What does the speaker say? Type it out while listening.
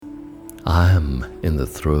I am in the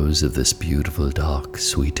throes of this beautiful, dark,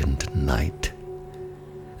 sweetened night,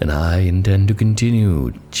 and I intend to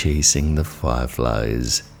continue chasing the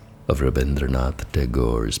fireflies of Rabindranath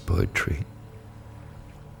Tagore's poetry.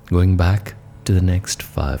 Going back to the next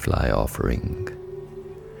firefly offering.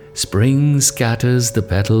 Spring scatters the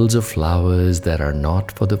petals of flowers that are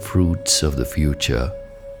not for the fruits of the future,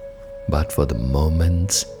 but for the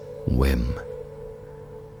moment's whim.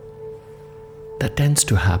 That tends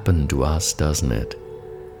to happen to us, doesn't it?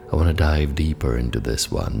 I want to dive deeper into this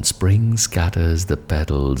one. Spring scatters the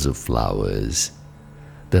petals of flowers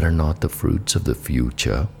that are not the fruits of the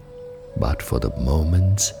future, but for the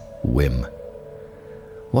moment's whim.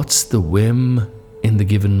 What's the whim in the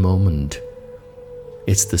given moment?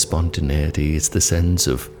 It's the spontaneity, it's the sense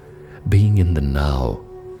of being in the now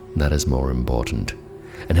that is more important.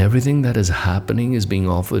 And everything that is happening is being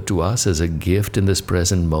offered to us as a gift in this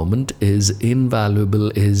present moment is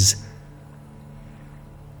invaluable, is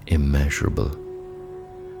immeasurable.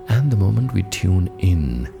 And the moment we tune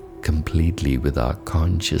in completely with our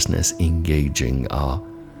consciousness engaging, our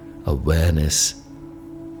awareness,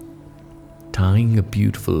 tying a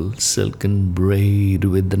beautiful silken braid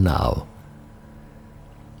with the now,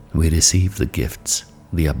 we receive the gifts,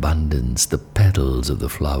 the abundance, the petals of the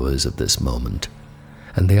flowers of this moment,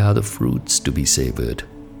 and they are the fruits to be savored.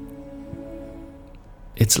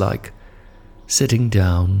 It's like sitting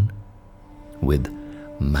down with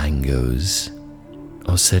mangoes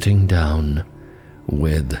or sitting down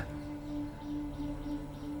with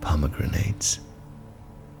pomegranates.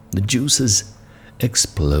 The juices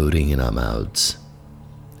exploding in our mouths,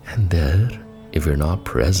 and there, if we're not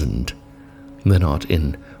present, we're not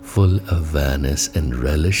in full awareness and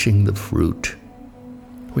relishing the fruit,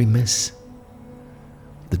 we miss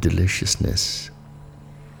the deliciousness,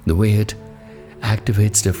 the way it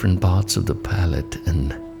activates different parts of the palate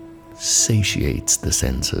and satiates the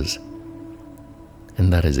senses.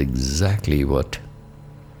 And that is exactly what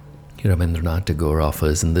Rabindranath Tagore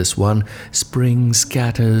offers in this one. Spring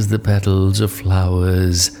scatters the petals of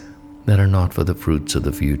flowers that are not for the fruits of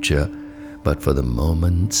the future, but for the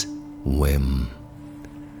moment's whim.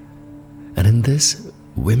 And in this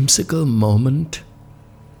whimsical moment,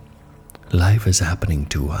 life is happening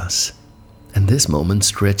to us. And this moment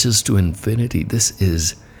stretches to infinity. This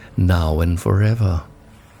is now and forever.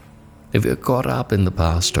 If you're caught up in the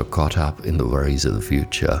past or caught up in the worries of the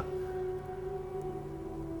future,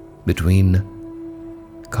 between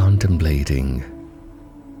contemplating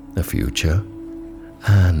the future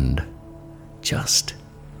and just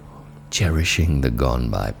cherishing the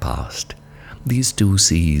gone-by past, these two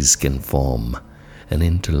seas can form an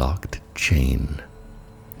interlocked chain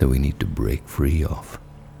that we need to break free of.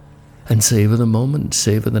 And savor the moment,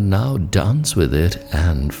 savor the now, dance with it,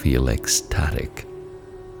 and feel ecstatic.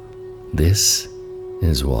 This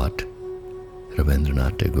is what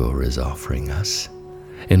Rabindranath Tagore is offering us,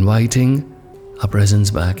 inviting our presence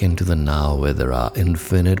back into the now, where there are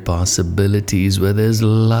infinite possibilities, where there's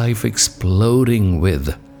life exploding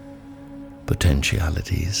with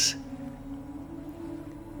potentialities.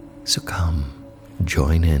 So come,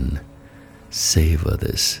 join in, savor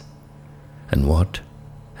this, and what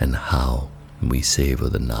and how we savor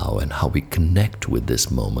the now and how we connect with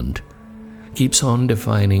this moment keeps on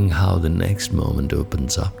defining how the next moment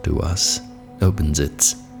opens up to us, opens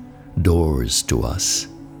its doors to us.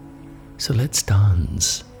 So let's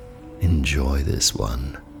dance, enjoy this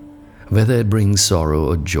one. Whether it brings sorrow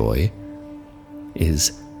or joy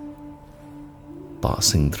is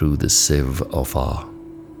passing through the sieve of our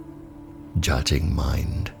judging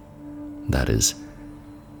mind that is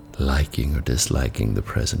liking or disliking the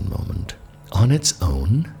present moment. On its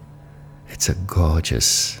own, it's a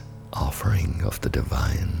gorgeous offering of the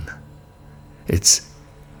divine. It's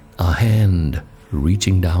a hand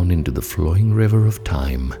reaching down into the flowing river of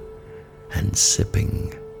time and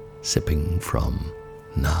sipping from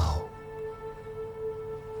now.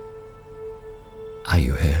 Are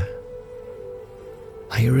you here?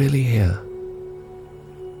 Are you really here?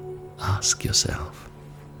 Ask yourself,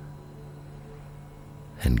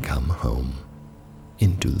 and come home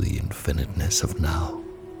into the infiniteness of now.